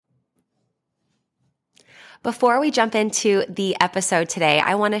Before we jump into the episode today,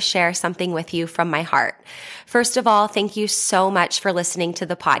 I want to share something with you from my heart. First of all, thank you so much for listening to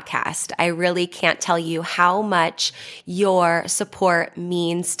the podcast. I really can't tell you how much your support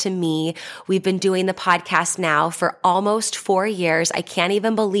means to me. We've been doing the podcast now for almost 4 years. I can't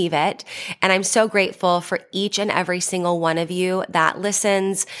even believe it. And I'm so grateful for each and every single one of you that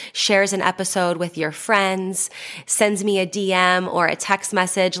listens, shares an episode with your friends, sends me a DM or a text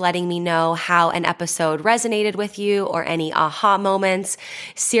message letting me know how an episode resonated with you or any aha moments.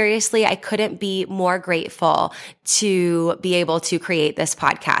 Seriously, I couldn't be more grateful to be able to create this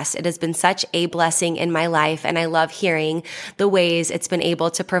podcast. It has been such a blessing in my life, and I love hearing the ways it's been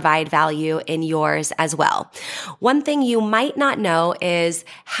able to provide value in yours as well. One thing you might not know is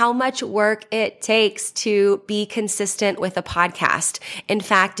how much work it takes to be consistent with a podcast. In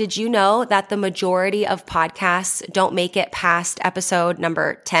fact, did you know that the majority of podcasts don't make it past episode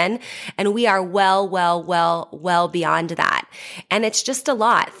number 10? And we are well beyond that. And it's just a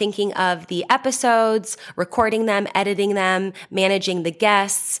lot thinking of the episodes, recording them, editing them, managing the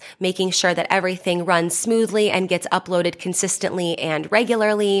guests, making sure that everything runs smoothly and gets uploaded consistently and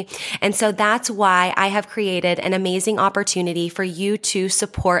regularly. And so that's why I have created an amazing opportunity for you to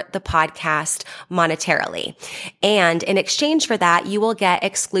support the podcast monetarily. And in exchange for that, you will get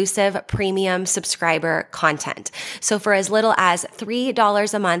exclusive premium subscriber content. So for as little as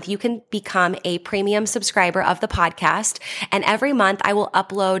 $3 a month, you can become a premium subscriber of the podcast. And every month I will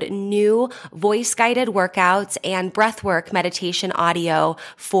upload new voice-guided workouts and breathwork meditation audio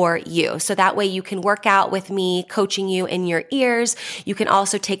for you. So that way you can work out with me, coaching you in your ears. You can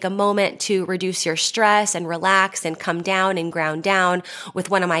also take a moment to reduce your stress and relax and come down and ground down with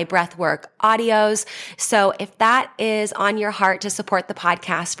one of my breathwork audios. So if that is on your heart to support the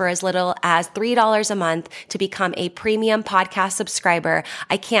podcast for as little as $3 a month to become a premium podcast subscriber,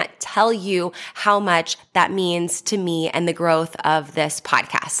 I can't tell you how much that means to me and the growth of this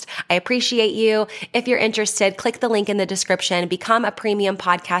podcast. I appreciate you. If you're interested, click the link in the description, become a premium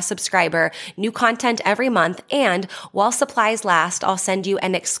podcast subscriber, new content every month, and while supplies last, I'll send you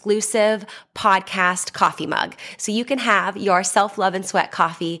an exclusive podcast coffee mug so you can have your self-love and sweat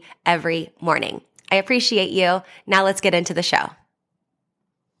coffee every morning. I appreciate you. Now let's get into the show.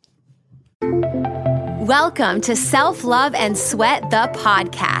 Welcome to Self-Love and Sweat, the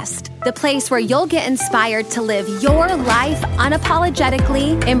podcast, the place where you'll get inspired to live your life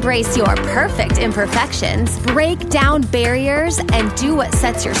unapologetically, embrace your perfect imperfections, break down barriers, and do what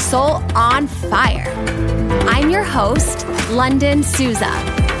sets your soul on fire. I'm your host, London Souza.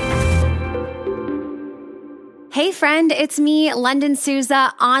 Hey friend, it's me, London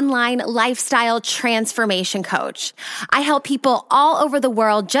Souza, online lifestyle transformation coach. I help people all over the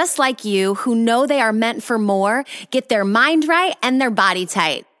world just like you who know they are meant for more, get their mind right and their body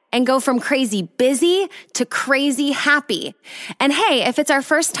tight, and go from crazy busy to crazy happy. And hey, if it's our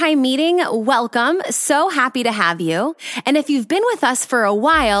first time meeting, welcome. So happy to have you. And if you've been with us for a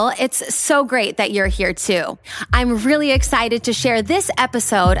while, it's so great that you're here too. I'm really excited to share this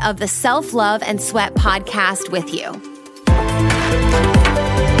episode of the Self-Love and Sweat podcast with you.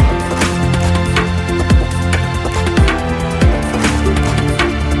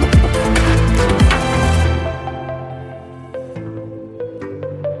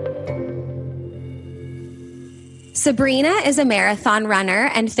 Sabrina is a marathon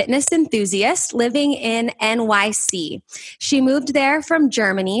runner and fitness enthusiast living in NYC. She moved there from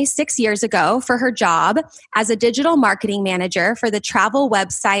Germany 6 years ago for her job as a digital marketing manager for the travel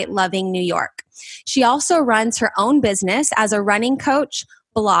website Loving New York. She also runs her own business as a running coach,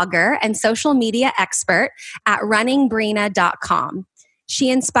 blogger, and social media expert at runningbrina.com. She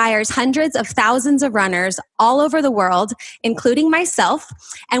inspires hundreds of thousands of runners all over the world, including myself,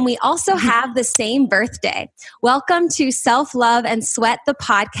 and we also have the same birthday. Welcome to Self-Love and Sweat, the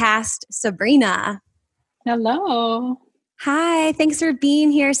podcast, Sabrina. Hello. Hi, thanks for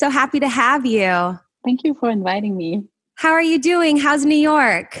being here. So happy to have you. Thank you for inviting me. How are you doing? How's New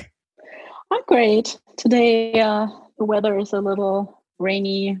York? I'm great. Today, the weather is a little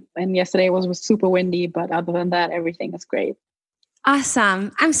rainy, and yesterday was super windy, but other than that, everything is great.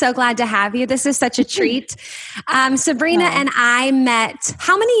 Awesome. I'm so glad to have you. This is such a treat. Sabrina and I met,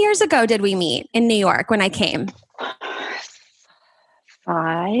 how many years ago did we meet in New York when I came?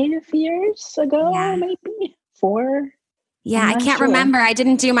 5 years ago, maybe 4. Yeah, I can't remember. I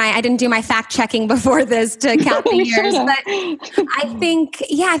didn't do my fact checking before this to count the years, but I think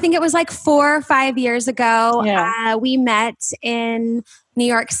it was like 4 or 5 years ago. Yeah. We met in New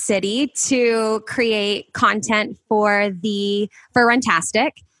York City to create content for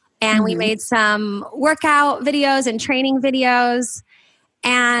Runtastic, and we made some workout videos and training videos,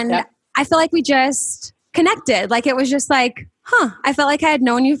 and I feel like we just connected. Like it was just like, I felt like I had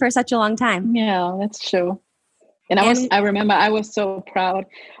known you for such a long time. Yeah, that's true. And I remember I was so proud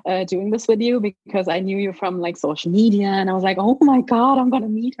doing this with you because I knew you from like social media, and I was like, oh my God, I'm going to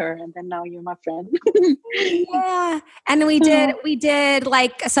meet her. And then now you're my friend. Yeah. And we did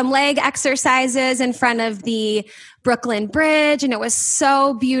like some leg exercises in front of the Brooklyn Bridge, and it was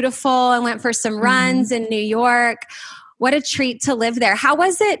so beautiful. I went for some runs in New York. What a treat to live there. How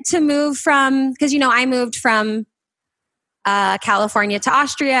was it to move from, because, I moved from California to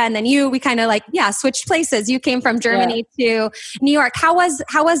Austria, and then we kind of like, switched places. You came from Germany to New York. How was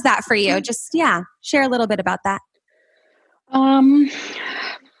that for you? Just, share a little bit about that. I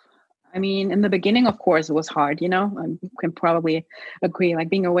mean, in the beginning, of course, it was hard, and you can probably agree,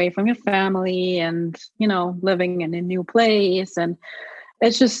 like being away from your family and, living in a new place. And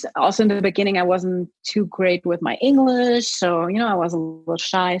it's just also in the beginning, I wasn't too great with my English. So, I was a little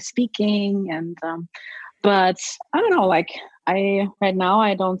shy speaking. And, but I don't know, like right now,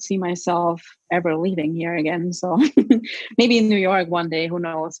 I don't see myself ever leaving here again. So maybe in New York one day, who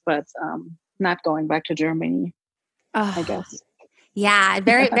knows, but not going back to Germany, I guess. Yeah,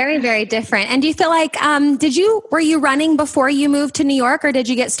 very, very, very different. And do you feel like, were you running before you moved to New York, or did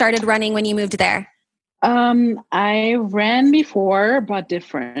you get started running when you moved there? I ran before, but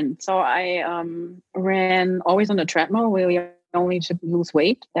different. So I ran always on the treadmill, really only to lose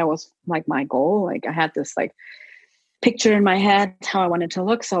weight. That was like my goal. Like I had this like picture in my head how I wanted to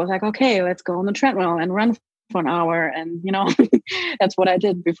look. So I was like, okay, let's go on the treadmill and run for an hour. And, that's what I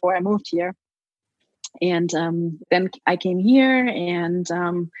did before I moved here. And then I came here, and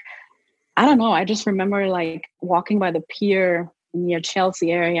I don't know. I just remember like walking by the pier near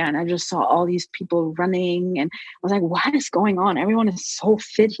Chelsea area, and I just saw all these people running, and I was like, what is going on? Everyone is so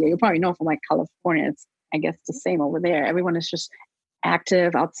fit here. You probably know from like California, it's, I guess, the same over there. Everyone is just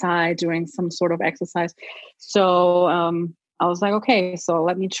active outside doing some sort of exercise. So I was like, okay, so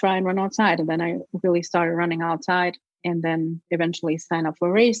let me try and run outside. And then I really started running outside, and then eventually signed up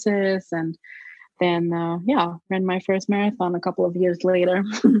for races, and then, ran my first marathon a couple of years later.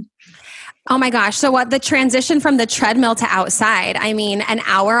 Oh my gosh. So what the transition from the treadmill to outside, I mean, an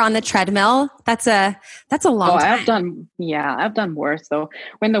hour on the treadmill, that's a long time. I've done worse though.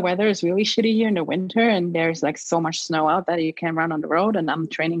 When the weather is really shitty here in the winter and there's like so much snow out that you can run on the road, and I'm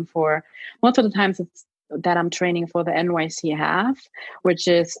training for, most of the times it's that I'm training for the NYC half, which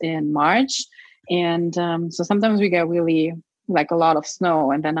is in March. And so sometimes we get really like a lot of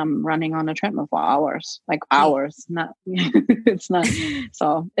snow, and then I'm running on a treadmill for hours, not it's not,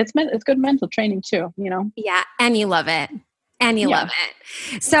 so it's good mental training too, Yeah. And you love it. Love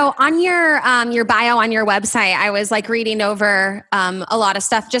it. So on your bio on your website, I was like reading over a lot of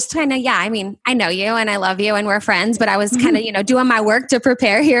stuff, just kind of, I mean, I know you and I love you and we're friends, but I was kind of, doing my work to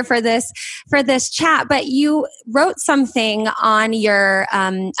prepare here for this chat. But you wrote something on your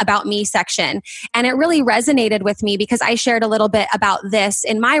About Me section, and it really resonated with me because I shared a little bit about this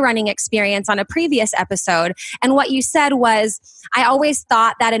in my running experience on a previous episode. And what you said was, I always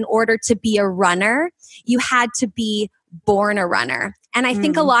thought that in order to be a runner, you had to be born a runner. And I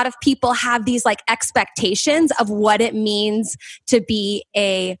think a lot of people have these like expectations of what it means to be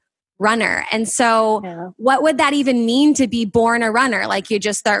a runner. And so what would that even mean to be born a runner? Like you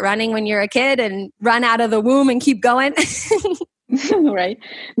just start running when you're a kid and run out of the womb and keep going? Right.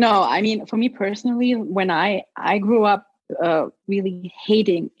 No, I mean, for me personally, when I grew up really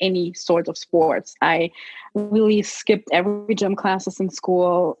hating any sort of sports. I really skipped every gym classes in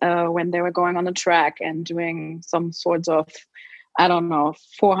school when they were going on the track and doing some sorts of, I don't know,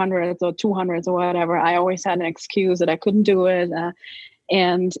 400s or 200s or whatever. I always had an excuse that I couldn't do it.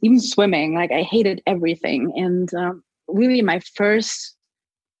 And even swimming, like I hated everything. And really my first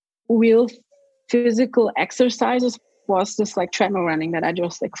real physical exercises was just like treadmill running that I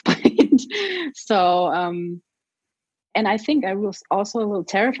just explained. So, and I think I was also a little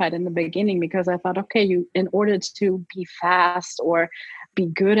terrified in the beginning because I thought, okay, in order to be fast or be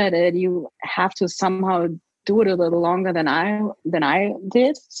good at it, you have to somehow do it a little longer than I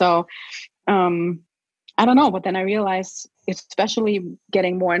did. So I don't know, but then I realized, especially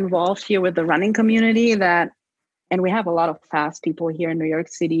getting more involved here with the running community, and we have a lot of fast people here in New York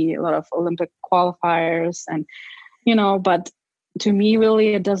City, a lot of Olympic qualifiers, and but to me,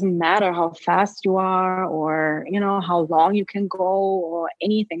 really, it doesn't matter how fast you are or, how long you can go or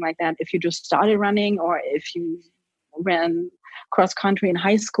anything like that. If you just started running or if you ran cross country in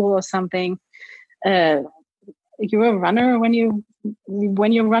high school or something, you're a runner when you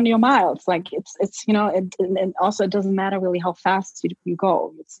run your miles. Like it's and also it doesn't matter really how fast you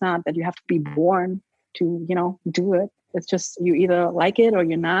go. It's not that you have to be born to, do it. It's just, you either like it or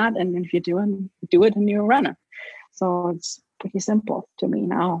you're not. And if you do it, and you're a runner. So it's pretty simple to me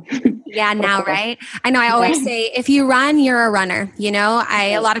now. Yeah, now, right? I know I always say, if you run, you're a runner. You know,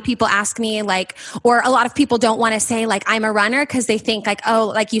 a lot of people ask me like, or a lot of people don't want to say like, I'm a runner, because they think like,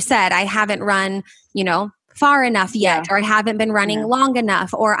 oh, like you said, I haven't run, you know, far enough yet, or I haven't been running long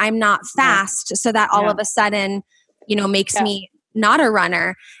enough, or I'm not fast. So that all of a sudden, you know, makes me not a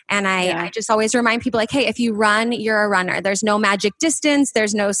runner. And I just always remind people like, hey, if you run, you're a runner. There's no magic distance.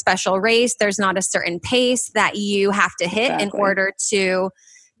 There's no special race. There's not a certain pace that you have to hit in order to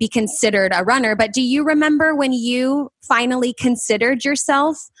be considered a runner. But do you remember when you finally considered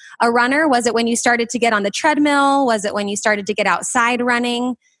yourself a runner? Was it when you started to get on the treadmill? Was it when you started to get outside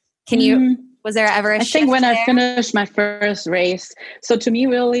running? Was there ever a shift? I think when I finished my first race. So to me,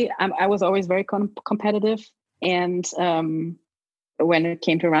 really, I was always very competitive. And when it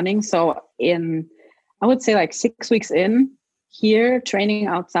came to running, so I would say like 6 weeks in here training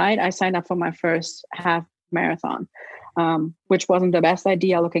outside, I signed up for my first half marathon, which wasn't the best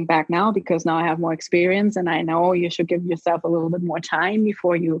idea looking back now, because now I have more experience and I know you should give yourself a little bit more time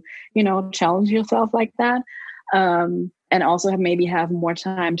before you challenge yourself like that. And also maybe have more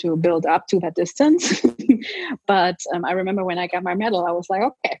time to build up to that distance. But I remember when I got my medal, I was like,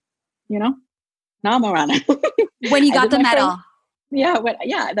 okay, now I'm a runner. When you got the medal.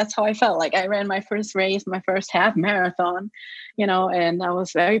 That's how I felt. Like I ran my first race, my first half marathon, and I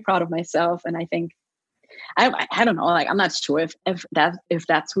was very proud of myself. And I think, I don't know, like, I'm not sure if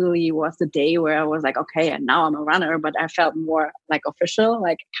that's really was the day where I was like, okay, and now I'm a runner, but I felt more like official,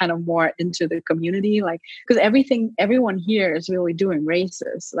 like kind of more into the community, like, because everyone here is really doing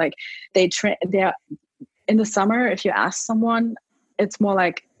races. Like they're in the summer. If you ask someone, it's more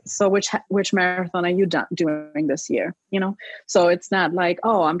like, so which marathon are you doing this year? So it's not like,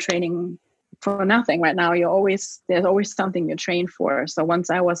 oh, I'm training for nothing right now. There's always something you train for. So once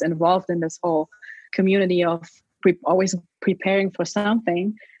I was involved in this whole community of always preparing for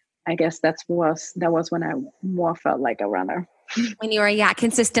something, I guess that was when I more felt like a runner. When you were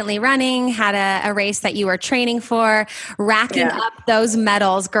consistently running, had a race that you were training for, racking up those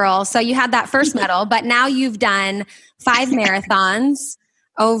medals, girl. So you had that first medal, but now you've done 5 marathons,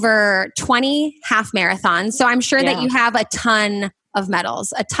 over 20 half marathons. So I'm sure that you have a ton of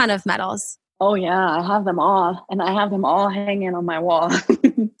medals. Oh yeah, I have them all, and I have them all hanging on my wall.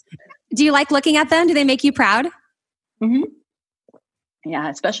 Do you like looking at them? Do they make you proud? Mm-hmm. Yeah,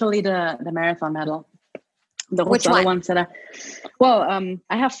 especially the marathon medal. Which one? Ones that I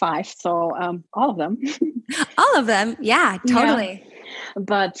have 5, so all of them. All of them? Yeah, totally. Yeah.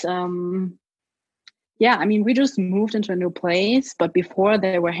 But I mean, we just moved into a new place, but before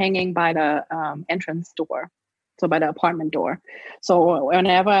they were hanging by the entrance door, so by the apartment door. So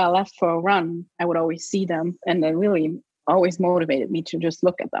whenever I left for a run, I would always see them, and they really always motivated me to just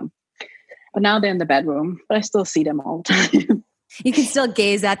look at them. But now they're in the bedroom, but I still see them all the time. You can still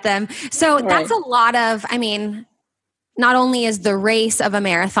gaze at them. So that's a lot of, I mean, not only is the race of a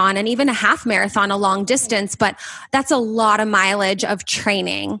marathon and even a half marathon a long distance, but that's a lot of mileage of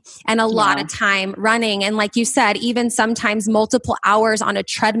training and a lot of time running. And like you said, even sometimes multiple hours on a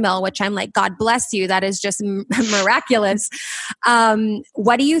treadmill, which I'm like, God bless you. That is just miraculous.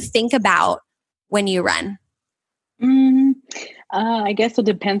 What do you think about when you run? I guess it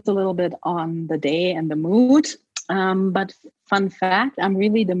depends a little bit on the day and the mood. But fun fact, I'm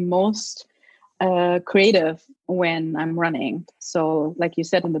really the most creative when I'm running. So like you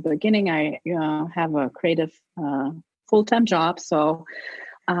said in the beginning, I have a creative full-time job. So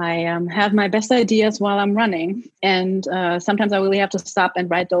I have my best ideas while I'm running. And sometimes I really have to stop and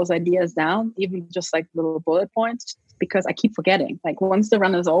write those ideas down, even just like little bullet points, because I keep forgetting. Like once the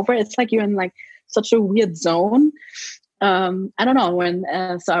run is over, it's like you're in like such a weird zone. I don't know when,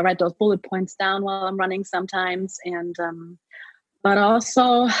 so I write those bullet points down while I'm running sometimes. And, but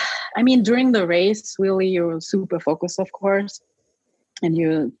also, I mean, during the race, really, you're super focused, of course. And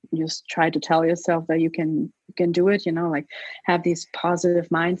you just try to tell yourself that you can do it, like have this positive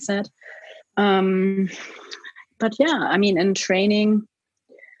mindset. But yeah, I mean, in training,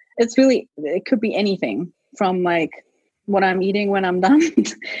 it could be anything from like what I'm eating when I'm done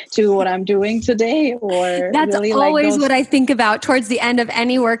to what I'm doing today, or that's really always what I think about towards the end of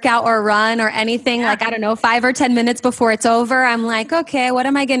any workout or run or anything. Like, I don't know, 5 or 10 minutes before it's over, I'm like, okay, what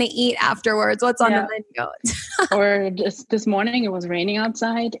am I going to eat afterwards? What's on the menu? Or just this morning, it was raining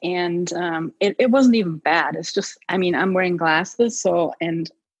outside, and it wasn't even bad. It's just, I mean, I'm wearing glasses. So, and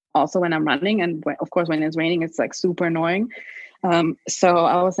also when I'm running, and of course, when it's raining, it's like super annoying. So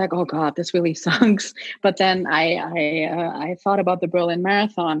I was like, oh God, this really sucks. But then I thought about the Berlin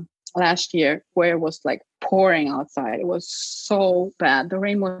Marathon, last year where it was like pouring outside. It was so bad. The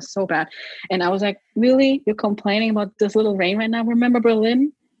rain was so bad. And I was like, really? You're complaining about this little rain right now? Remember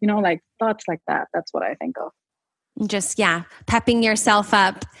Berlin? Like thoughts like that. That's what I think of. Just, pepping yourself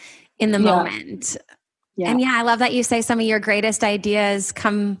up in the moment. Yeah. And I love that you say some of your greatest ideas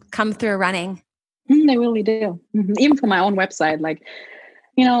come through running. They really do. Even for my own website, like,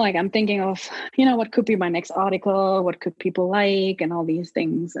 like I'm thinking of, what could be my next article? What could people like? And all these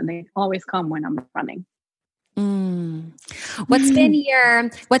things. And they always come when I'm running. What's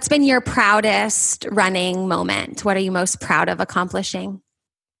been your proudest running moment? What are you most proud of accomplishing?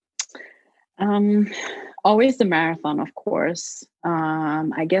 Always the marathon, of course.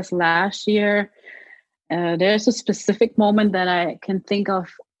 I guess last year, there's a specific moment that I can think of.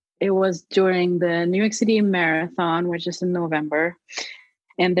 It was during the New York City Marathon, which is in November.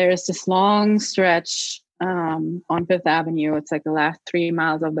 And there's this long stretch on Fifth Avenue. It's like the last 3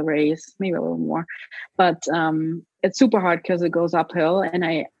 miles of the race, maybe a little more. But it's super hard because it goes uphill. And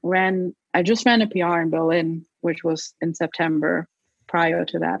I just ran a PR in Berlin, which was in September prior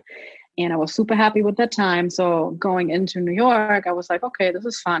to that. And I was super happy with that time. So going into New York, I was like, okay, this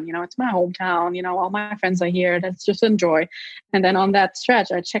is fun. It's my hometown. All my friends are here. Let's just enjoy. And then on that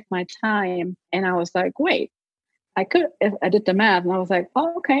stretch, I checked my time and I was like, wait, I did the math and I was like,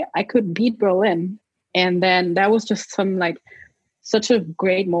 oh, okay, I could beat Berlin. And then that was just such a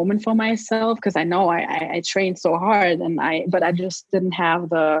great moment for myself because I know I trained so hard but I just didn't have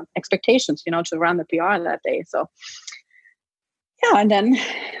the expectations, to run the PR that day. So yeah, and then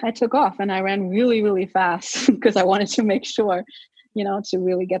I took off and I ran really, really fast because I wanted to make sure, to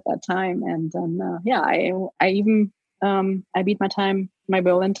really get that time. And I even I beat my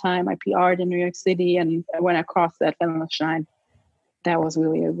Berlin time. I PR'd in New York City, and when I crossed that finish line, that was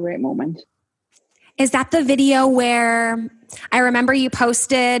really a great moment. Is that the video where I remember you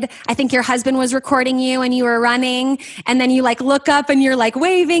posted, I think your husband was recording you and you were running and then you look up and you're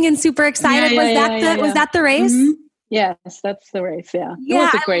waving and super excited. Was that the race? Mm-hmm. Yes, that's the race. Yeah. It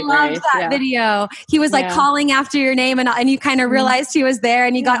was a great I loved race. that video. He was calling after your name and you kind of realized he was there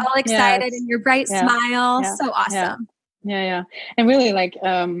and you got all excited and your bright smile. So awesome. Yeah. And really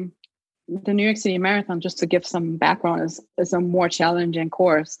the New York City Marathon, just to give some background, is a more challenging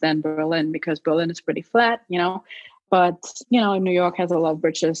course than Berlin because Berlin is pretty flat, but, New York has a lot of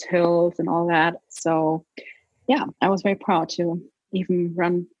bridges, hills and all that. So yeah, I was very proud to even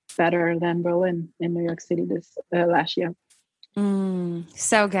run better than Berlin in New York City this last year.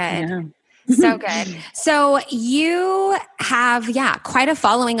 So good. Yeah. So good. So you have, quite a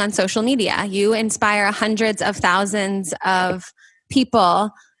following on social media. You inspire hundreds of thousands of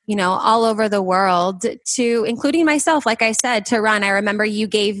people, all over the world including myself, like I said, to run. I remember you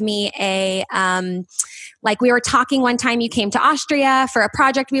gave me we were talking one time, you came to Austria for a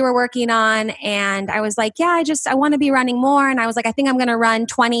project we were working on. And I was like, I want to be running more. And I was like, I think I'm going to run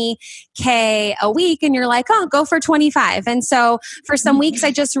 20K a week. And you're like, oh, go for 25. And so for some weeks,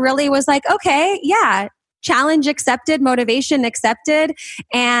 I just really was like, okay, challenge accepted, motivation accepted.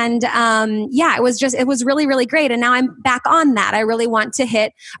 And it was really, really great. And now I'm back on that. I really want to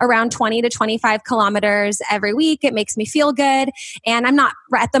hit around 20 to 25 kilometers every week. It makes me feel good. And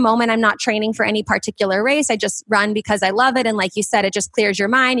at the moment, I'm not training for any particular race. I just run because I love it. And like you said, it just clears your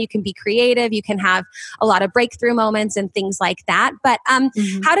mind. You can be creative. You can have a lot of breakthrough moments and things like that. But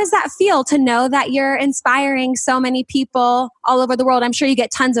how does that feel to know that you're inspiring so many people all over the world? I'm sure you get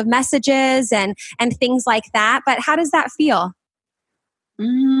tons of messages and things like that, but how does that feel?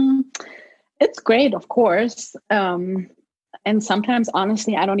 It's great, of course. And sometimes,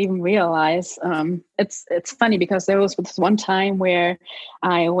 honestly, I don't even realize. It's funny because there was this one time where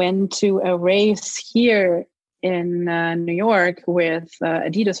I went to a race here in New York with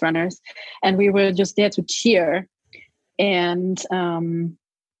Adidas runners, and we were just there to cheer. And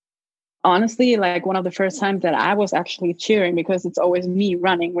honestly, one of the first times that I was actually cheering, because it's always me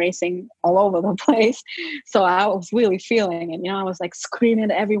running, racing all over the place. So I was really feeling it, I was screaming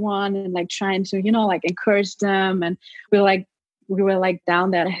at everyone and trying to, encourage them. And we were down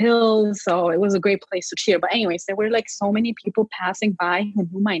that hill. So it was a great place to cheer. But anyways, there were so many people passing by who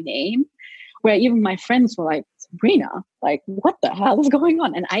knew my name, where even my friends were like, Sabrina, what the hell is going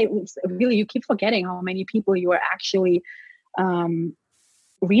on? And you keep forgetting how many people you are actually,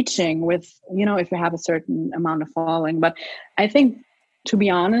 reaching with, if you have a certain amount of following. But I think, to be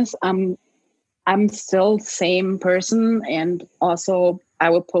honest, I'm still the same person. And also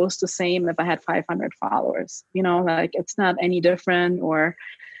I would post the same if I had 500 followers, it's not any different, or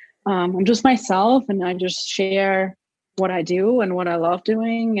I'm just myself and I just share what I do and what I love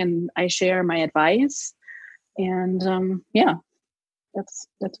doing. And I share my advice and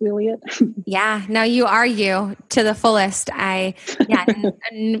that's really it. Yeah, no, you are you to the fullest. And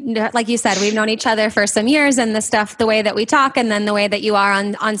like you said, we've known each other for some years, and the way that we talk, and then the way that you are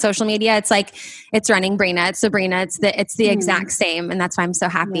on social media, it's like, it's running Brina, it's Sabrina, it's the exact same. And that's why I'm so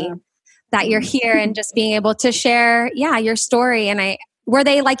happy that you're here and just being able to share, your story. And were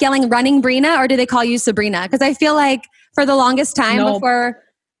they like yelling running Brina, or do they call you Sabrina? Because I feel like for the longest time before,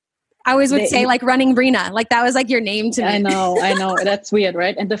 I always would say like running Brina, like that was like your name to me. I know. That's weird,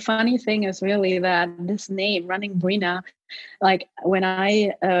 right? And the funny thing is really that this name, running Brina, like when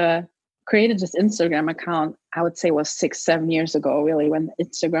I created this Instagram account, I would say was 6-7 years ago, really, when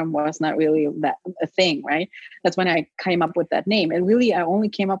Instagram was not really that a thing, right? That's when I came up with that name. And really, I only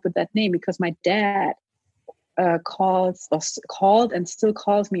came up with that name because my dad called and still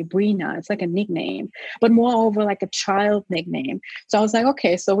calls me Brina. It's like a nickname, but moreover like a child nickname. So I was like,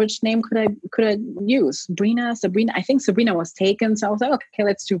 okay, so which name could I use? Brina, Sabrina. I think Sabrina was taken, so I was like, okay,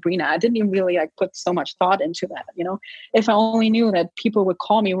 let's do Brina. I didn't even really like put so much thought into that. If I only knew that people would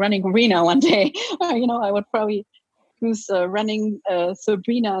call me running Brina one day, I would probably use running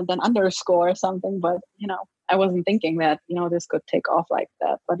Sabrina then underscore or something. But I wasn't thinking that, this could take off like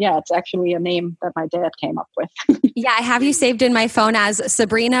that. But yeah, it's actually a name that my dad came up with. Yeah, I have you saved in my phone as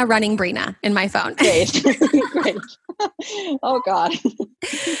Sabrina running Brina in my phone. Great. Great. Oh God.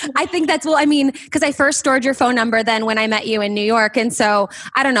 I think because I first stored your phone number then when I met you in New York. And so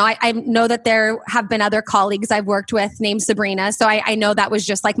I don't know, I know that there have been other colleagues I've worked with named Sabrina. So I know that was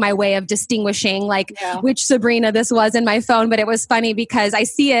just like my way of distinguishing which Sabrina this was in my phone. But it was funny because I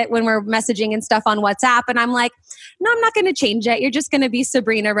see it when we're messaging and stuff on WhatsApp, and I'm like, no, I'm not going to change it. You're just going to be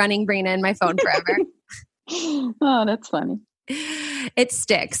Sabrina running Brina in my phone forever. Oh, that's funny. It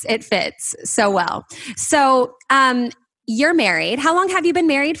sticks. It fits so well. So, you're married. How long have you been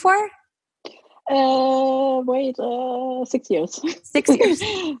married for? 6 years. 6 years.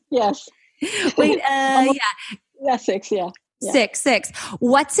 Yes. Wait, yeah, 6. Yeah. 6.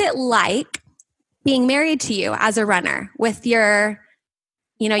 What's it like being married to you as a runner with your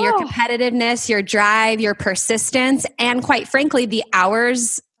competitiveness, your drive, your persistence, and quite frankly, the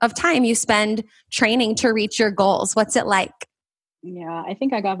hours of time you spend training to reach your goals? What's it like? Yeah, I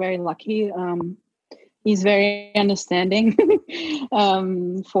think I got very lucky. He's very understanding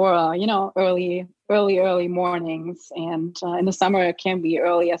for early mornings, and in the summer it can be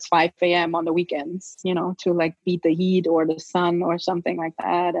early as 5 a.m. on the weekends, to like beat the heat or the sun or something like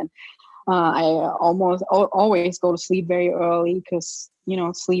that. And I always go to sleep very early because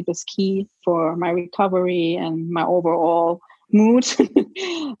sleep is key for my recovery and my overall mood.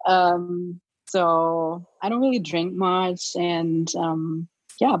 So I don't really drink much, and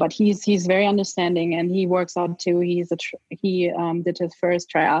but he's very understanding, and he works out too. He did his first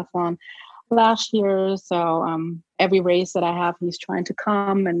triathlon last year, so every race that I have, he's trying to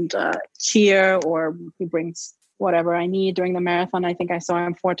come and cheer, or he brings whatever I need during the marathon. I think I saw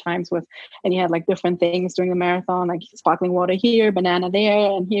him 4 times and he had like different things during the marathon, like sparkling water here, banana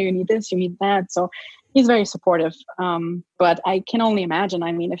there, and here you need this, you need that. So he's very supportive. But I can only imagine,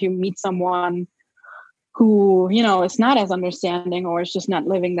 if you meet someone who, is not as understanding or is just not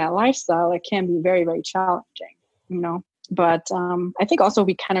living that lifestyle, it can be very, very challenging, But I think also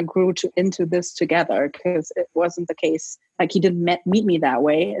we kind of grew into this together, because it wasn't the case. Like he didn't meet me that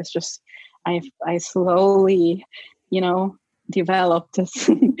way. It's just I slowly, developed this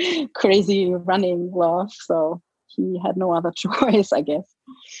crazy running love. So he had no other choice, I guess.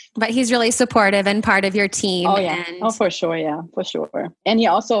 But he's really supportive and part of your team. Oh, yeah. For sure. Yeah, for sure. And he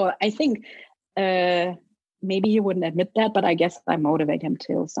also, I think, maybe he wouldn't admit that, but I guess I motivate him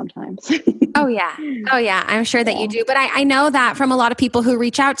too sometimes. Oh yeah. I'm sure that you do. But I know that from a lot of people who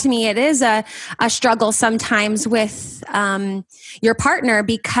reach out to me, it is a struggle sometimes with your partner,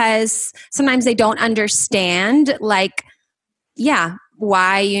 because sometimes they don't understand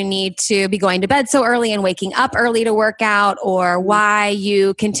why you need to be going to bed so early and waking up early to work out, or why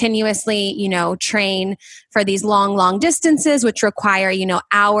you continuously, train for these long distances, which require,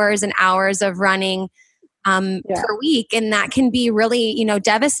 hours and hours of running per week. And that can be really,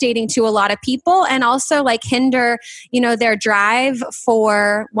 devastating to a lot of people, and also hinder, their drive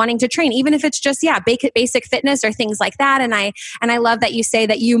for wanting to train, even if it's just, basic fitness or things like that. And I love that you say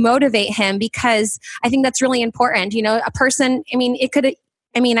that you motivate him, because I think that's really important. A person,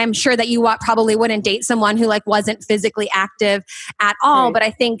 I'm sure that you probably wouldn't date someone who wasn't physically active at all. Right. But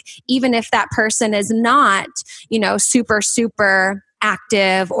I think even if that person is not, super, super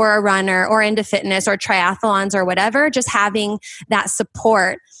active or a runner or into fitness or triathlons or whatever, just having that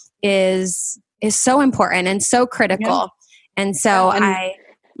support is so important and so critical. Yeah. And so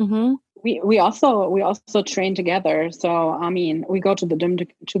we also train together. So I mean, we go to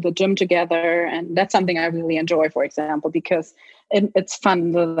the gym together, and that's something I really enjoy, for example, because it's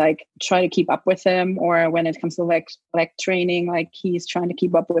fun to like try to keep up with him, or when it comes to leg training, like he's trying to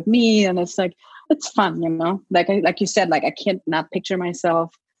keep up with me, and it's like it's fun, you know. Like you said, like I can't not picture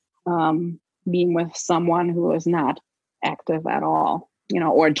myself being with someone who is not active at all, you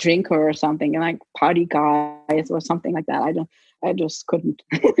know, or a drinker or something, and like party guys or something like that. I just couldn't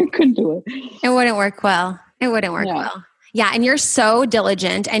couldn't do it. It wouldn't work well. It wouldn't work well. Yeah. And you're so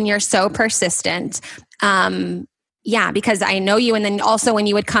diligent and you're so persistent. Yeah, because I know you. And then also when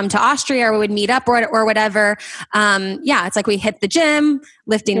you would come to Austria or we would meet up or whatever, it's like we hit the gym,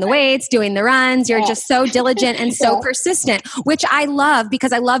 lifting the weights, doing the runs. You're just so diligent and so persistent, which I love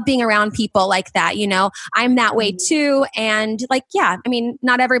because I love being around people like that. You know, I'm that way too. And like, I mean,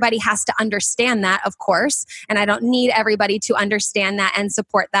 not everybody has to understand that, of course. And I don't need everybody to understand that and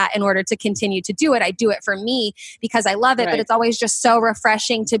support that in order to continue to do it. I do it for me because I love it, but it's always just so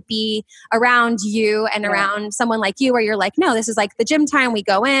refreshing to be around you and around someone like you where you're like, no, this is like the gym time. We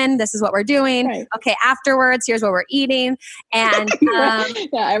go in, this is what we're doing. Right. Okay. Afterwards, here's what we're eating. And yeah,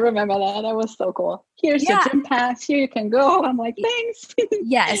 I remember that. That was so cool. Here's your gym pass. Here you can go. I'm like, thanks.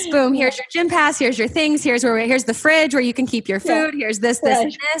 Yes. Boom. Here's your gym pass. Here's your things. Here's the fridge where you can keep your food. Here's this,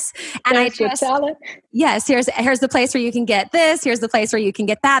 and this. And here's your salad. Yes. Here's the place where you can get this. Here's the place where you can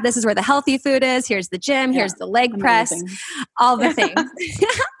get that. This is where the healthy food is. Here's the gym. Here's the leg press, all the things.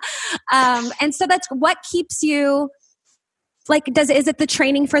 And so that's what keeps you like, is it the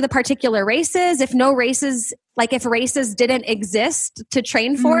training for the particular races? If no races, like if races didn't exist to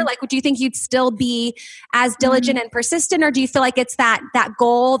train for, like, do you think you'd still be as diligent and persistent? Or do you feel like it's that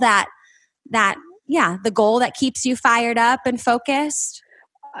goal the goal that keeps you fired up and focused?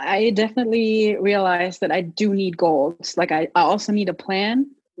 I definitely realized that I do need goals. Like I also need a plan.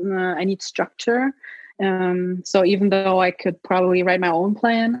 I need structure. So even though I could probably write my own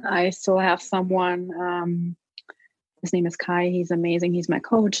plan, I still have someone, his name is Kai. He's amazing. He's my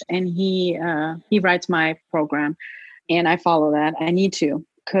coach, and he writes my program, and I follow that. I need to,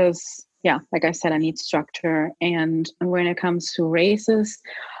 because like I said, I need structure. And when it comes to races,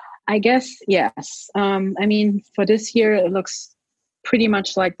 I guess yes. I mean, for this year, it looks pretty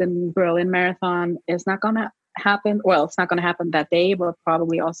much like the Berlin Marathon is not going to happen. Well, it's not going to happen that day, but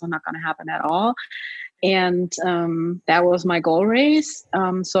probably also not going to happen at all. And that was my goal race.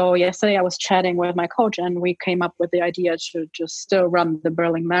 So yesterday I was chatting with my coach, and we came up with the idea to just still run the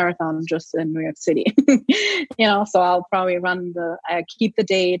Berlin Marathon just in New York City. You know, so I'll probably I keep the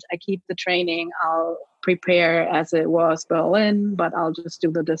date, I keep the training, I'll prepare as it was Berlin, but I'll just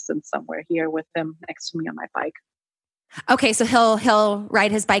do the distance somewhere here with him next to me on my bike. Okay, so he'll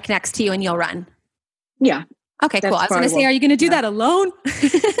ride his bike next to you and you'll run. Yeah. Okay, cool. I was going to say, are you going to do that alone?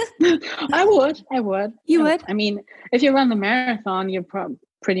 I would. You would? I mean, if you run the marathon, you're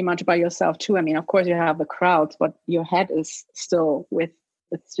pretty much by yourself too. I mean, of course you have the crowds, but your head is still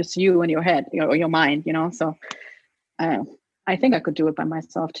it's just you and your head or your mind, you know? So I think I could do it by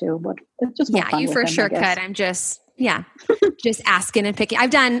myself too, but it's just more fun you for sure could. I'm just asking and picking.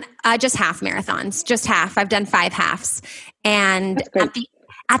 I've done just half marathons, just half. I've done 5 halves. And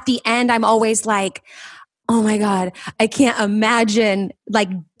at the end, I'm always like, oh my God, I can't imagine like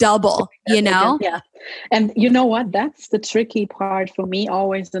double, you know? Yeah. And you know what? That's the tricky part for me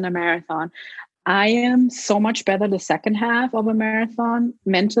always in a marathon. I am so much better the second half of a marathon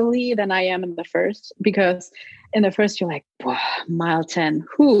mentally than I am in the first, because in the first you're like, mile 10,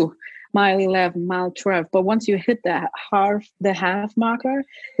 mile 11, mile 12. But once you hit the half marker,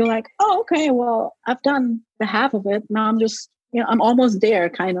 you're like, oh, okay, well, I've done the half of it. Now I'm just, I'm almost there,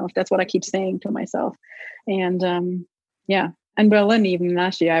 kind of. That's what I keep saying to myself. And and Berlin, even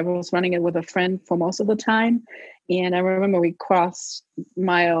last year, I was running it with a friend for most of the time. And I remember we crossed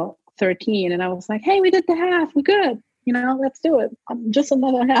mile 13 and I was like, hey, we did the half. We're good. Let's do it. Just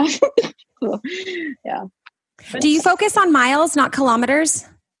another half. So, yeah. Do you focus on miles, not kilometers?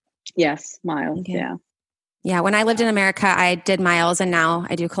 Yes, miles. Okay. Yeah. Yeah. When I lived in America, I did miles and now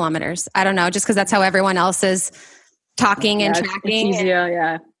I do kilometers. I don't know, just because that's how everyone else is talking and tracking. It's easier.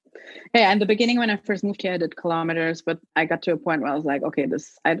 Yeah. Yeah, in the beginning when I first moved here, I did kilometers, but I got to a point where I was like, okay,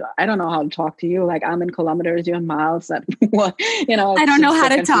 I don't know how to talk to you. Like I'm in kilometers, you're in miles. I don't know how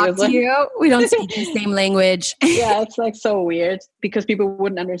to talk to you. We don't speak the same language. Yeah, it's like so weird because people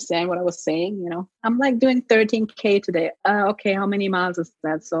wouldn't understand what I was saying. I'm like doing 13K today. Okay, how many miles is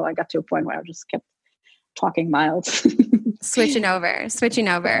that? So I got to a point where I just kept talking miles. Switching over.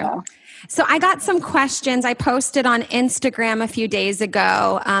 Yeah. So I got some questions. I posted on Instagram a few days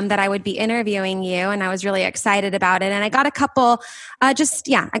ago that I would be interviewing you, and I was really excited about it. And I got a couple, I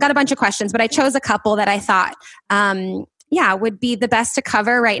got a bunch of questions, but I chose a couple that I thought, would be the best to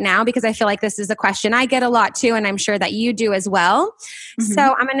cover right now, because I feel like this is a question I get a lot too, and I'm sure that you do as well. Mm-hmm.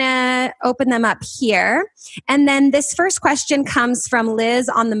 So I'm going to open them up here. And then this first question comes from Liz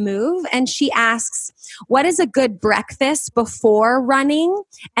on the Move, and she asks, what is a good breakfast before running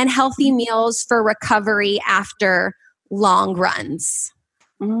and healthy meals for recovery after long runs?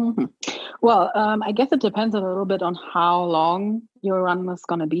 Mm-hmm. Well, I guess it depends a little bit on how long your run is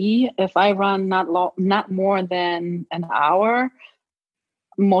going to be. If I run not more than an hour,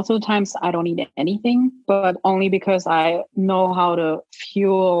 most of the times I don't eat anything, but only because I know how to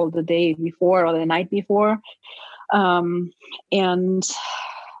fuel the day before or the night before. And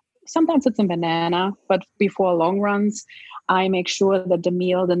sometimes it's a banana, but before long runs, I make sure that the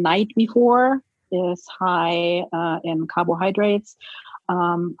meal the night before is high in carbohydrates.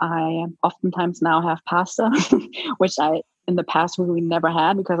 I oftentimes now have pasta, which I in the past really never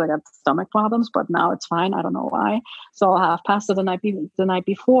had because I got stomach problems, but now it's fine. I don't know why. So I'll have pasta the night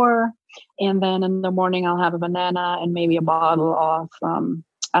before, and then in the morning I'll have a banana and maybe a bottle of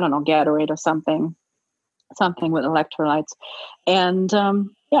Gatorade or something with electrolytes. And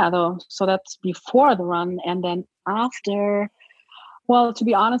so that's before the run. And then after, well, to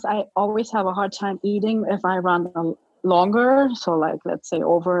be honest, I always have a hard time eating if I run longer. So like, let's say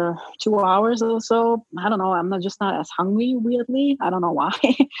over 2 hours or so. I don't know. I'm just not as hungry, weirdly. I don't know why.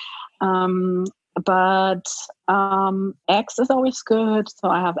 But eggs is always good. So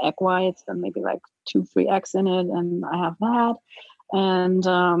I have egg whites and maybe like 2-3 eggs in it. And I have that. And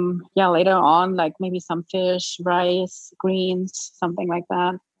later on, like maybe some fish, rice, greens, something like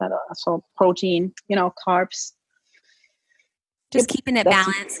that. So protein, carbs. Just keeping it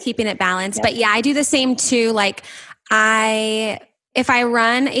balanced. Yeah. But yeah, I do the same too. Like if I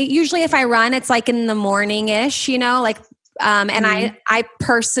run, it's like in the morning-ish, and I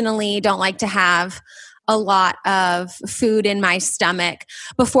personally don't like to have a lot of food in my stomach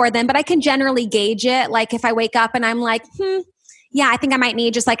before then, but I can generally gauge it. Like if I wake up and I'm like, I think I might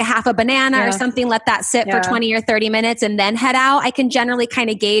need just like a half a banana or something, let that sit for 20 or 30 minutes and then head out. I can generally kind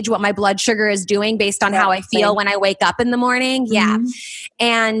of gauge what my blood sugar is doing based on how I feel when I wake up in the morning. Mm-hmm. Yeah.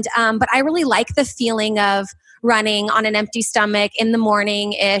 And, but I really like the feeling of running on an empty stomach in the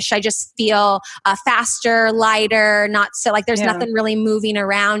morning-ish. I just feel faster, lighter, not so like there's nothing really moving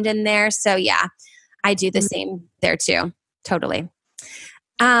around in there. So yeah, I do the same there too. Totally.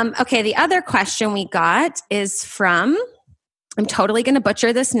 Okay. The other question we got is from, I'm totally going to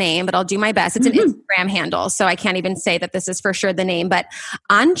butcher this name, but I'll do my best. It's an Instagram handle, so I can't even say that this is for sure the name, but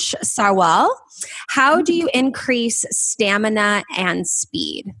Ansh Sarwal, how do you increase stamina and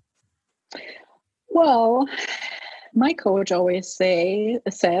speed? Well, my coach always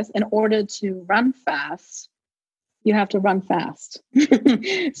says in order to run fast, you have to run fast.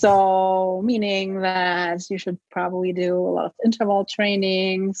 So meaning that you should probably do a lot of interval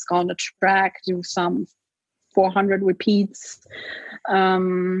trainings, go on the track, do some 400 repeats,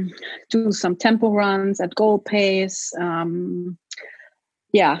 do some tempo runs at goal pace. So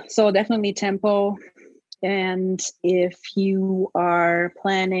definitely tempo. And if you are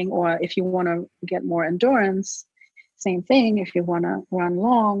planning or if you want to get more endurance, same thing. If you want to run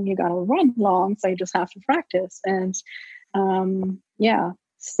long, you got to run long. So you just have to practice and,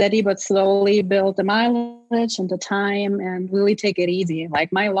 steady but slowly build the mileage and the time and really take it easy.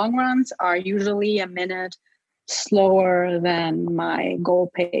 Like my long runs are usually a minute slower than my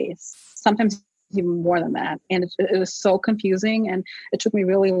goal pace, sometimes even more than that. And it was so confusing, and it took me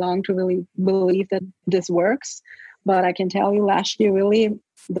really long to really believe that this works. But I can tell you last year, really,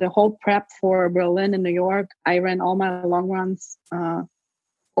 the whole prep for Berlin and New York, I ran all my long runs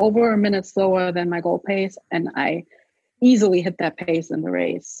over a minute slower than my goal pace, and I easily hit that pace in the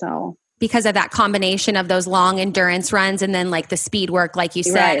race. So because of that combination of those long endurance runs and then like the speed work, like you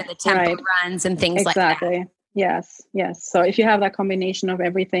said, and the tempo runs and things like that. Exactly. Yes. So if you have that combination of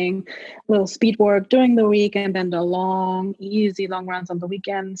everything, little speed work during the week and then the easy long runs on the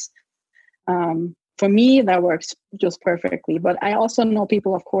weekends, for me, that works just perfectly. But I also know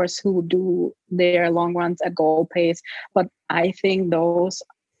people, of course, who do their long runs at goal pace. But I think those,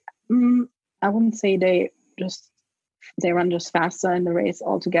 I wouldn't say they run just faster in the race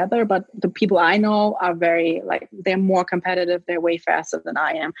altogether, but the people I know are they're more competitive. They're way faster than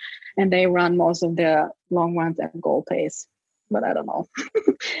I am. And they run most of their long runs at goal pace, but I don't know.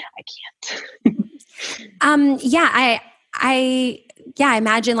 I can't. I yeah, I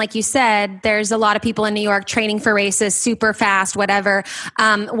imagine, like you said, there's a lot of people in New York training for races, super fast, whatever.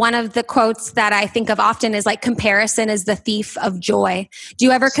 One of the quotes that I think of often is like, comparison is the thief of joy. Do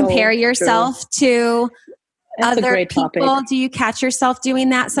you ever compare yourself to other people? Topic. Do you catch yourself doing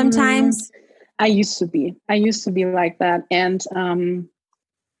that sometimes? I used to be like that. And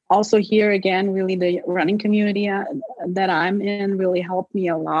also here again, really the running community that I'm in really helped me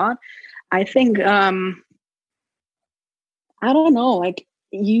a lot. I think, I don't know, like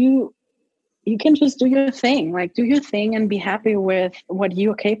you can just do your thing, and be happy with what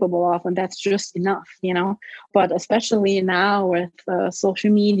you're capable of. And that's just enough, but especially now with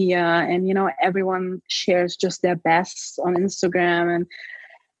social media and, everyone shares just their best on Instagram, and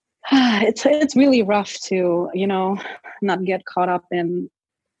it's really rough to, not get caught up in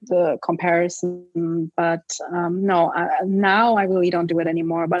the comparison. But no, now I really don't do it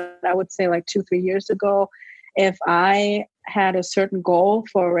anymore. But I would say like 2-3 years ago, if I had a certain goal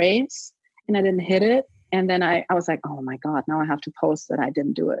for a race and I didn't hit it, and then I was like, oh my God, now I have to post that I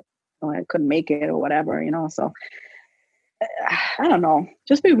didn't do it, or I couldn't make it, or whatever, so I don't know,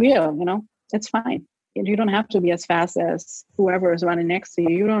 just be real, it's fine. You don't have to be as fast as whoever is running next to you.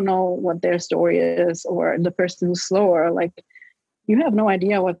 You don't know what their story is, or the person who's slower, like you have no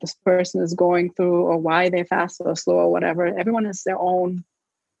idea what this person is going through or why they're fast or slow or whatever. Everyone has his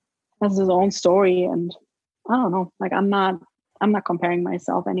own story. And I don't know, like I'm not comparing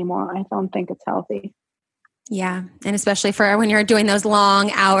myself anymore. I don't think it's healthy. Yeah. And especially for when you're doing those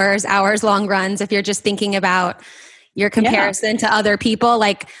long hours long runs, if you're just thinking about your comparison to other people,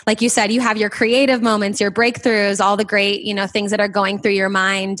 like you said, you have your creative moments, your breakthroughs, all the great, things that are going through your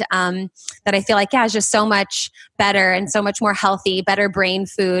mind, that I feel like, is just so much better and so much more healthy, better brain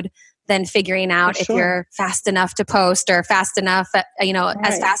food than figuring out if you're fast enough to post, or fast enough,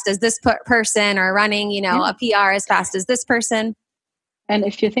 as fast as this person, or running, a PR as fast as this person. And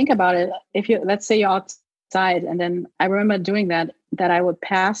if you think about it, let's say you're outside, and then I remember doing that I would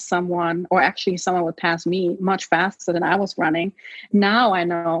pass someone, or actually someone would pass me much faster than I was running. Now I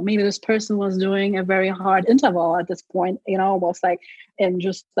know maybe this person was doing a very hard interval at this point, almost like in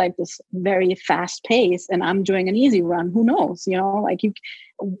just like this very fast pace, and I'm doing an easy run. Who knows,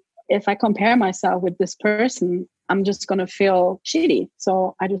 if I compare myself with this person, I'm just going to feel shitty.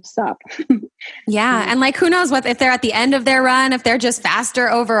 So I just stop. Yeah. And like, who knows if they're at the end of their run, if they're just faster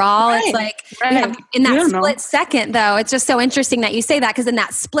overall. Right. It's like, in that split second though, it's just so interesting that you say that, because in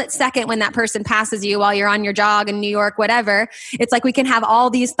that split second, when that person passes you while you're on your jog in New York, whatever, it's like, we can have all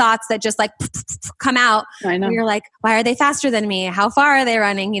these thoughts that just like come out. I know. You're like, why are they faster than me? How far are they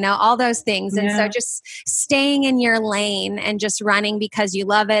running? All those things. And so just staying in your lane and just running because you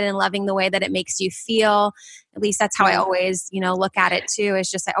love it and loving the way that it makes you feel. At least that's how I always, look at it too.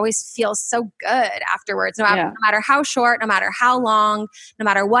 It's just, I always feel so good afterwards, no matter how short, no matter how long, no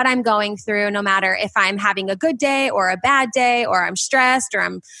matter what I'm going through, no matter if I'm having a good day or a bad day, or I'm stressed, or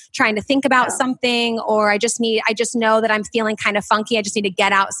I'm trying to think about something, or I just know that I'm feeling kind of funky. I just need to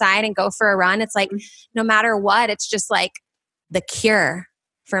get outside and go for a run. It's like, no matter what, it's just like the cure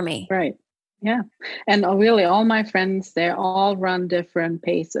for me. Right. Yeah. And really all my friends, they all run different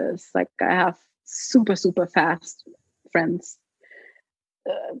paces. Like I have super, super fast friends.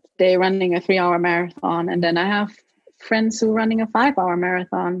 They're running a 3-hour marathon. And then I have friends who are running a 5-hour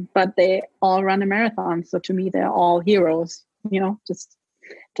marathon, but they all run a marathon. So to me, they're all heroes, just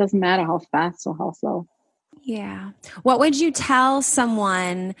doesn't matter how fast or how slow. Yeah. What would you tell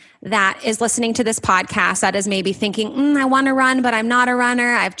someone that is listening to this podcast that is maybe thinking, I want to run, but I'm not a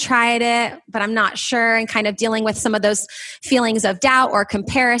runner. I've tried it, but I'm not sure, and kind of dealing with some of those feelings of doubt or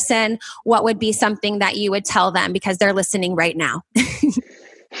comparison? What would be something that you would tell them, because they're listening right now?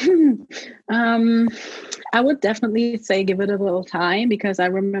 I would definitely say give it a little time, because I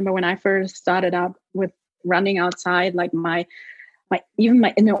remember when I first started out with running outside, like my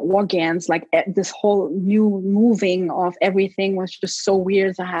inner organs, like this whole new moving of everything was just so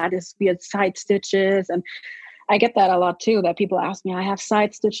weird. I had this weird side stitches, and I get that a lot too, that people ask me, I have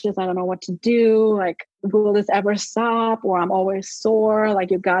side stitches, I don't know what to do. Like, will this ever stop? Or I'm always sore.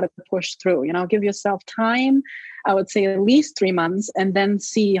 Like, you got to push through, give yourself time. I would say at least 3 months, and then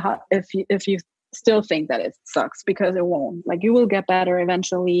see how, if you still think that it sucks, because it won't. Like, you will get better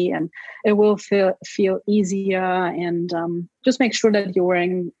eventually, and it will feel easier. And just make sure that you're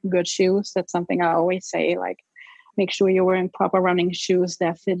wearing good shoes. That's something I always say. Like, make sure you're wearing proper running shoes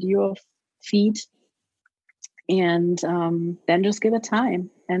that fit your feet, and then just give it time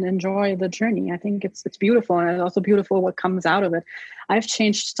and enjoy the journey. I think it's beautiful, and it's also beautiful what comes out of it. I've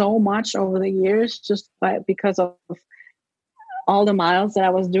changed so much over the years just because of all the miles that I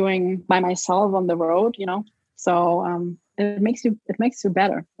was doing by myself on the road, So it makes you a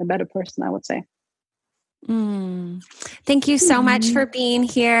better person, I would say. Thank you so much for being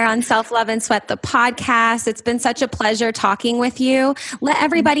here on Self Love and Sweat, the podcast. It's been such a pleasure talking with you. Let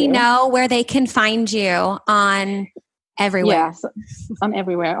everybody know where they can find you on everywhere. Yes, I'm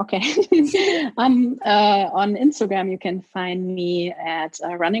everywhere. Okay. On Instagram, you can find me at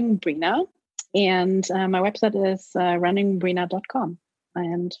Running Brina, and my website is runningbrina.com.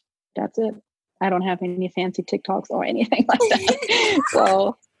 And that's it. I don't have any fancy TikToks or anything like that.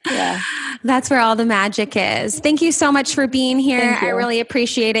 So yeah. That's where all the magic is. Thank you so much for being here. I really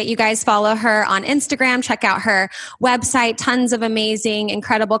appreciate it. You guys follow her on Instagram, check out her website, tons of amazing,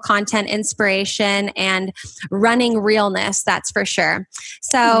 incredible content, inspiration, and running realness. That's for sure.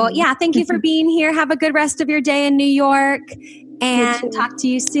 So yeah, thank you for being here. Have a good rest of your day in New York, and talk to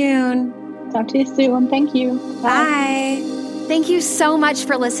you soon. Talk to you soon. Thank you. Bye. Thank you so much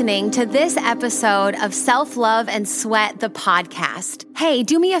for listening to this episode of Self Love and Sweat, the podcast. Hey,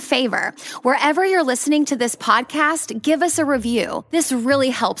 do me a favor. Wherever you're listening to this podcast, give us a review. This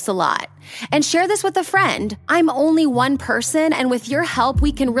really helps a lot. And share this with a friend. I'm only one person, and with your help,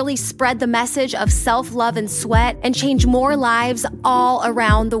 we can really spread the message of self-love and sweat and change more lives all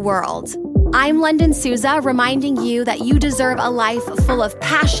around the world. I'm London Souza, reminding you that you deserve a life full of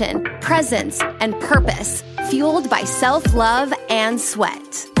passion, presence, and purpose, fueled by self-love and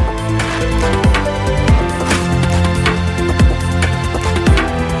sweat.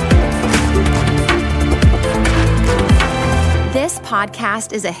 This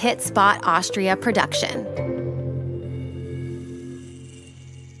podcast is a Hit Spot Austria production.